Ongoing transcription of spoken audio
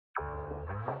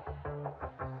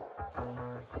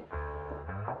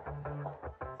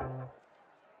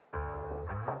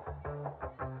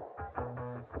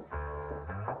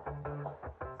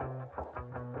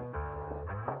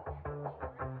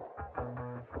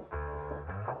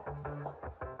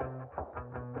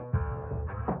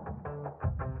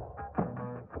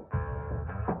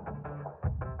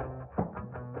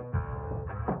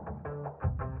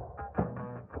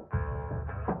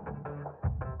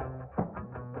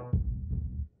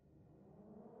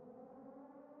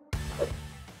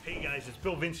guys, it's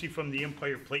Bill Vinci from the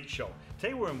Empire Plate Show.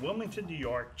 Today we're in Wilmington, New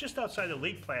York, just outside of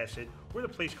Lake Placid. We're at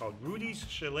a place called Rudy's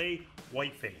Chalet,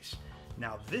 Whiteface.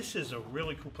 Now this is a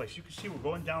really cool place. You can see we're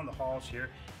going down the halls here.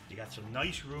 You got some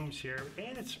nice rooms here,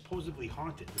 and it's supposedly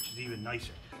haunted, which is even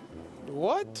nicer.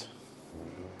 What?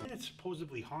 And it's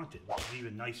supposedly haunted, which is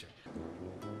even nicer.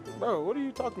 Bro, what are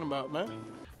you talking about, man?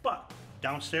 But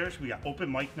downstairs we got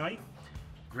open mic night.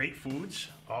 Great foods,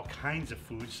 all kinds of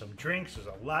foods, some drinks. There's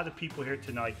a lot of people here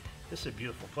tonight. This is a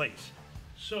beautiful place.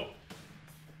 So, ooh,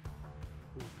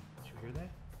 did you hear that?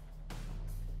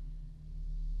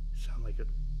 Sound like a...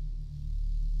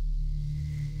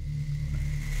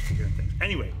 Hearing things.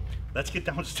 Anyway, let's get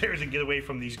downstairs and get away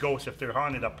from these ghosts if they're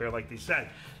haunted up there like they said.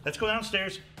 Let's go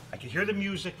downstairs. I can hear the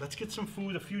music. Let's get some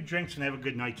food, a few drinks, and have a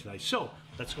good night tonight. So,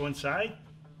 let's go inside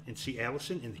and see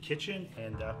Allison in the kitchen,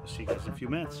 and we'll see you guys in a few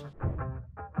minutes.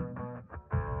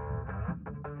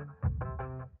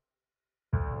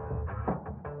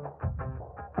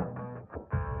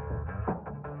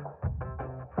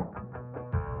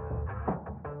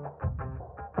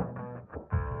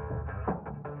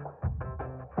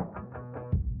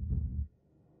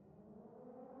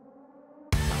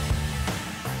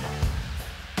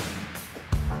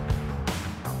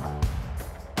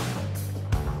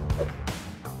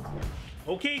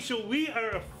 Okay, so we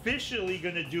are officially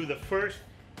going to do the first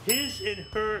his and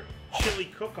her chili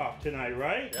cook-off tonight,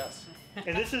 right? Yes.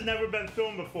 And this has never been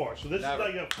filmed before, so this is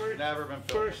like a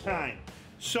first time.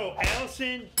 So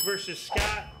Allison versus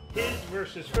Scott, his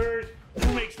versus hers.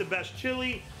 Who makes the best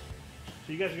chili?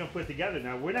 So you guys are going to put it together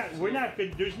now. We're not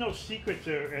good. There's no secrets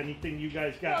or anything. You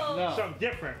guys got something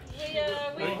different.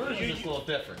 Hers is just a little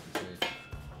different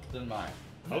than mine.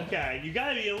 Okay, you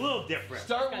gotta be a little different.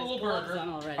 Start with a little burger.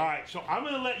 All right, so I'm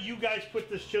gonna let you guys put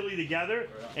this chili together,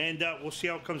 and we'll see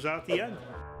how it comes out at the end.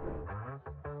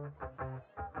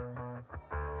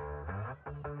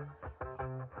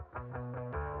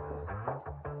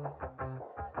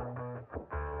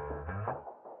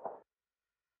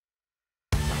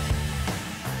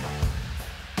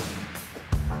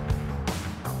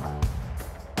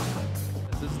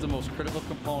 This is the most critical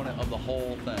component of the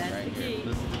whole thing. That's right the here. key.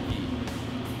 This is the key.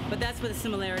 But that's where the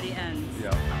similarity ends.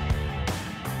 Yeah.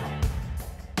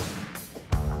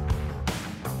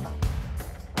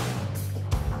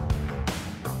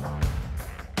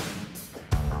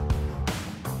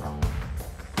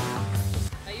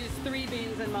 I use 3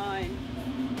 beans in mine.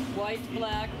 White,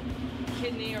 black,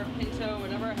 kidney, or pinto,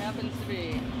 whatever it happens to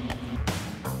be.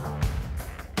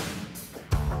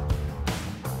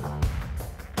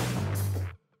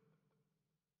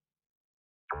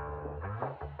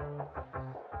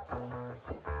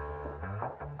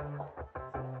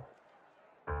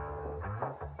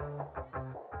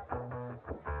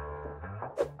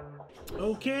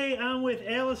 Okay, I'm with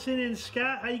Allison and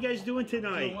Scott. How you guys doing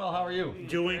tonight? Doing well, how are you?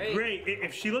 Doing great.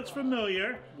 If she looks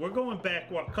familiar, we're going back,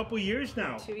 what, a couple years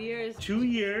now? 2 years. 2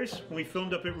 years. We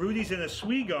filmed up at Rudy's in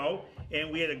Oswego,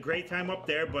 and we had a great time up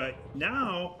there, but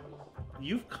now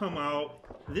you've come out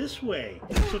this way.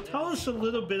 So tell us a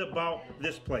little bit about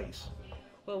this place.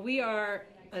 Well, we are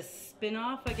a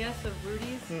spin-off, I guess, of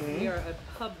Rudy's. We are a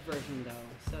pub version,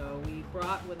 though. So we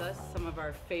brought with us some of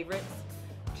our favorites.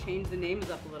 Changed the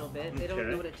names up a little bit. They don't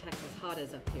know what a Texas hot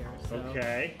is up here. So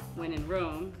when in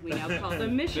Rome, we now call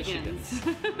them Michigans.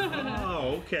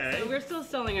 Oh, okay. So we're still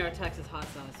selling our Texas hot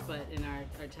sauce, but in our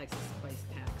Texas spice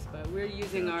packs. But we're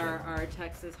using our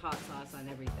Texas hot sauce on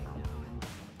everything now.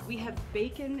 And we have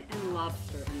bacon and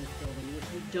lobster in this building,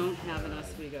 which we don't have in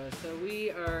Oswego. So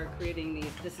we are creating these.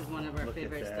 This is one of our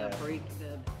favorites,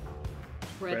 the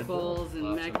bread bowls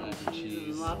and mac and cheese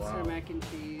and lobster mac and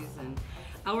cheese. And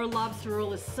our lobster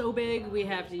roll is so big, we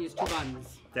have to use 2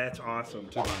 buns. That's awesome.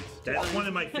 2 buns. That's one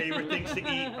of my favorite things to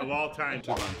eat of all time.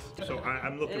 2 buns. So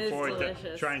I'm looking forward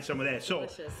to trying some of that. So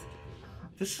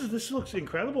this looks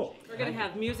incredible. We're gonna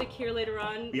have music here later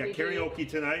on. We got karaoke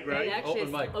tonight, right? Actually,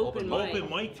 open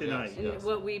mic tonight. And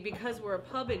what because we're a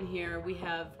pub in here, we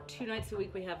have 2 nights a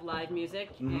week. We have live music,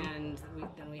 and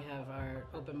then we have our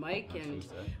open mic, and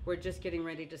we're just getting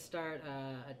ready to start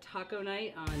a taco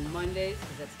night on Mondays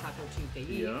because that's Taco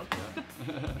Tuesday Eve.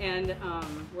 Yeah. And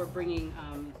we're bringing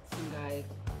some guy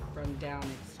from down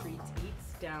at Streets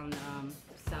Eats down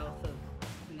south of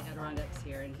in the Adirondacks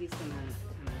here, and he's gonna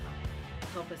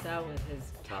help us out with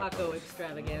his taco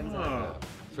extravaganza. Oh,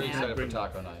 Pretty excited for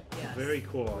taco night. Yes. Very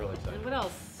cool. Really excited. And what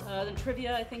else? The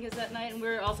trivia, I think, is that night, and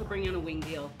we're also bringing on a wing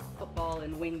deal, football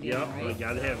and wing deal. Yep, right? we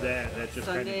gotta have that. That just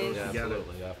kind of Sundays. goes Yeah, together.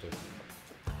 absolutely, you have to.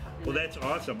 Well, that's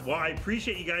awesome. Well, I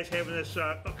appreciate you guys having us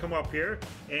come up here,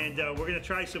 and we're gonna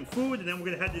try some food, and then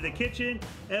we're gonna head to the kitchen.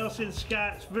 Allison,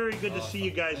 Scott, it's very good to see you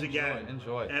guys again.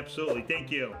 Enjoy. Absolutely, thank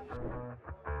you.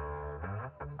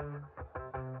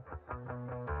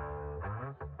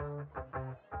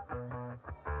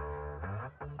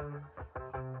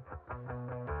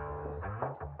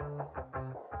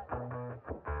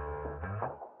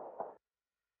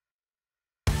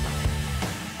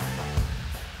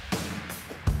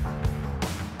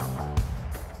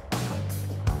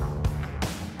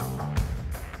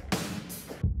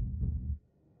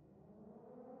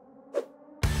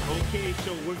 Okay,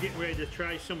 so we're getting ready to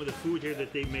try some of the food here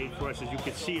that they made for us. As you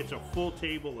can see, it's a full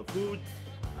table of food.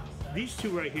 These two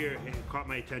right here caught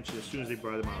my attention as soon as they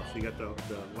brought them out. So you got the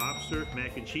lobster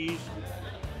mac and cheese,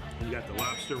 and you got the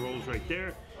lobster rolls right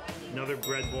there. Another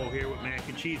bread bowl here with mac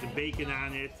and cheese and bacon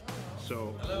on it.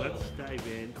 So let's dive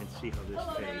in and see how this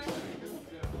tastes.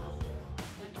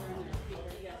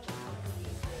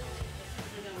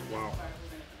 Wow.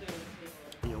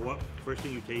 You know what? First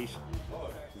thing you taste,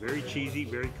 very cheesy,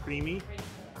 very creamy.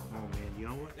 Oh man, you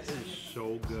know what? This is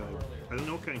so good. I don't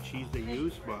know what kind of cheese they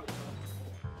use, but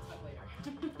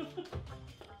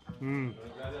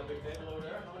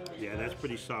yeah, that's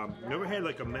pretty solid. Never had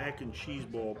like a mac and cheese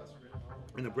bowl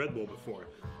and a bread bowl before,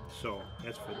 so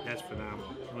that's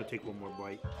phenomenal. I'm gonna take one more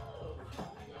bite.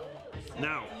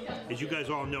 Now, as you guys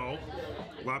all know,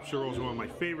 lobster rolls are one of my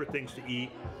favorite things to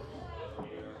eat,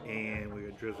 and we're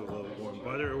gonna drizzle a little warm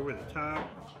butter over the top.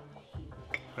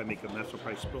 If I make a mess, I'll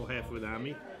probably spill half of it on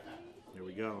me. There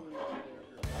we go.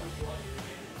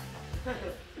 Oh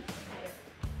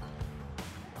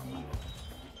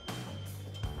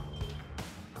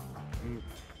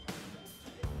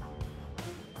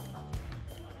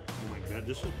my God,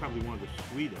 this is probably one of the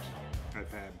sweetest I've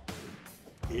had.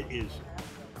 It's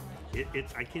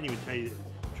I can't even tell you,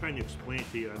 I'm trying to explain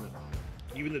it to you.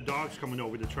 Even the dog's coming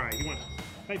over to try it. He wants,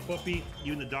 hi puppy,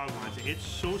 even the dog wants it. It's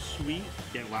so sweet,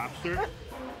 that lobster.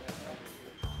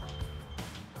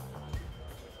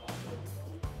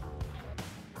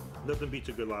 Nothing beats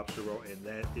a good lobster roll, and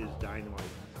that is dynamite.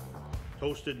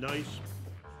 Toasted nice,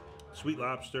 sweet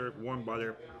lobster, warm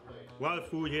butter. A lot of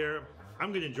food here.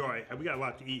 I'm gonna enjoy it. We got a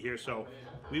lot to eat here, so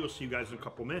we will see you guys in a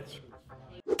couple minutes.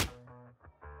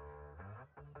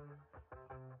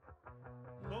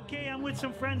 Okay, I'm with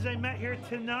some friends I met here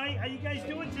tonight. How you guys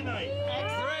doing tonight?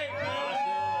 Great, man.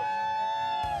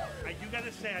 I do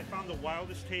gotta say, I found the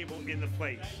wildest table in the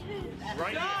place.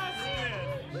 Right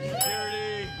here.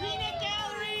 Security. Peanut gallery.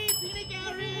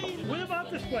 What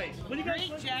about this place? What do you guys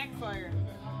Great Jack Fire.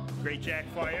 Great Jack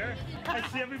Fire. I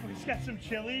see everybody's got some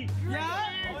chili.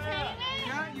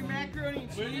 Yeah, your macaroni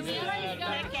and cheese.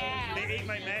 They ate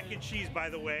my mac and cheese, by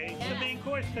the way. It's the main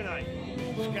course tonight.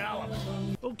 Scallops.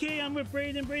 Okay, I'm with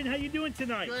Braden. Braden, how you doing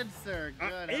tonight? Good, sir. Good.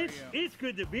 How are you? It's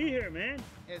good to be here, man.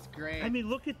 It's great. I mean,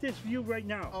 look at this view right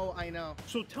now. Oh, I know.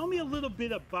 So tell me a little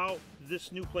bit about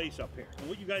this new place up here and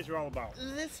what you guys are all about.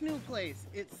 This new place,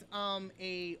 it's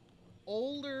a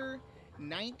older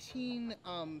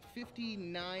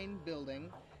 1959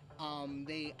 building.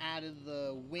 They added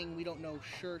the wing, we don't know,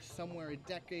 sure, somewhere a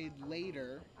decade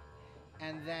later.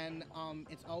 And then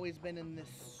it's always been in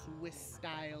this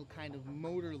Swiss-style kind of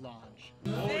motor lodge.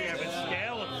 Oh, we have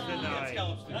scallops tonight.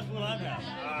 Scallops, that's what I'm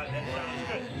having. That sounds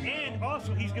good. And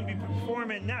also, he's going to be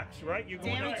performing next, right? You're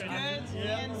going Damaged goods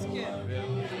and skin.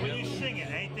 What are you singing?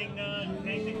 Anything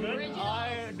good?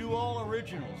 I do all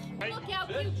originals. Right? Look how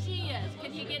cute she is.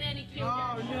 Can you get any cuter?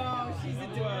 Oh no, she's a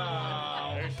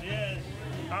Wow. There she is.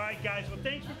 All right, guys. Well,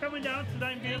 thanks for coming down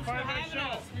tonight and being Thanks part for of our having show.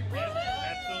 us. We appreciate it.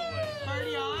 Absolutely.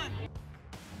 Party on.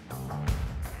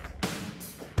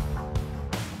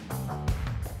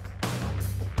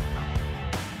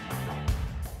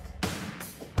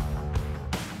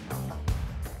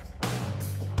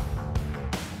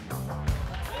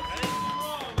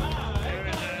 There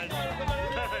it is.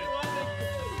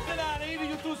 Get out of here,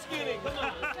 you're too skinny. Come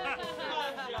on.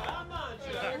 Come on,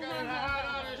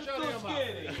 You're too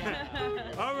skinny.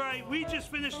 All right, we just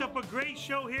finished up a great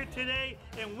show here today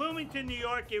in Wilmington, New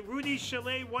York at Rudy's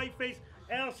Chalet, Whiteface.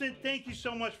 Allison, thank you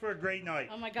so much for a great night.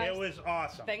 Oh my gosh. It was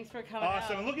awesome. Thanks for coming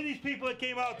Awesome. out. And look at these people that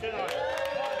came out tonight.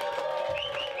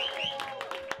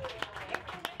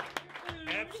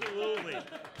 Absolutely.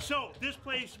 So this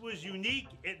place was unique.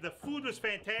 The food was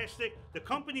fantastic. The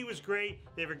company was great.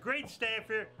 They have a great staff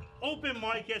here. Open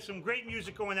mic, had some great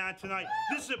music going on tonight.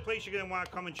 This is a place you're going to want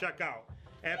to come and check out.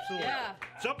 Absolutely. Yeah.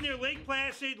 It's up near Lake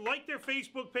Placid. Like their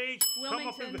Facebook page.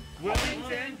 Wilmington.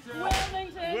 Wilmington.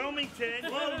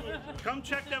 Come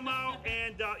check them out,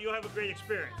 and you'll have a great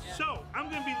experience. Yeah. So I'm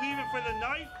going to be leaving for the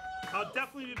night. I'll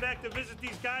definitely be back to visit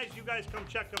these guys. You guys come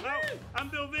check them out. I'm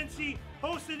Bill Vinci,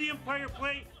 host of the Empire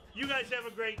Plate. You guys have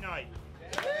a great night.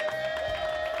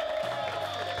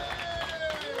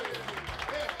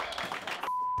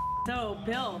 So,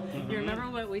 Bill, you remember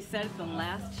what we said at the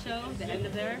last show, the end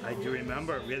of there? I do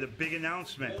remember. We had a big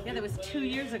announcement. Yeah, that was 2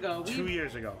 years ago. 2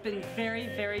 years ago. Been very,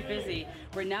 very busy.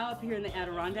 We're now up here in the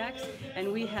Adirondacks,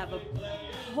 and we have a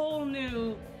whole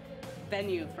new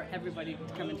venue for everybody to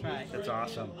come and try. That's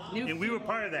awesome. And we were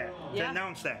part of that, to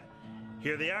announce that.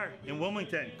 Here they are in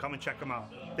Wilmington. Come and check them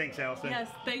out. Thanks, Allison. Yes,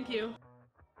 thank you.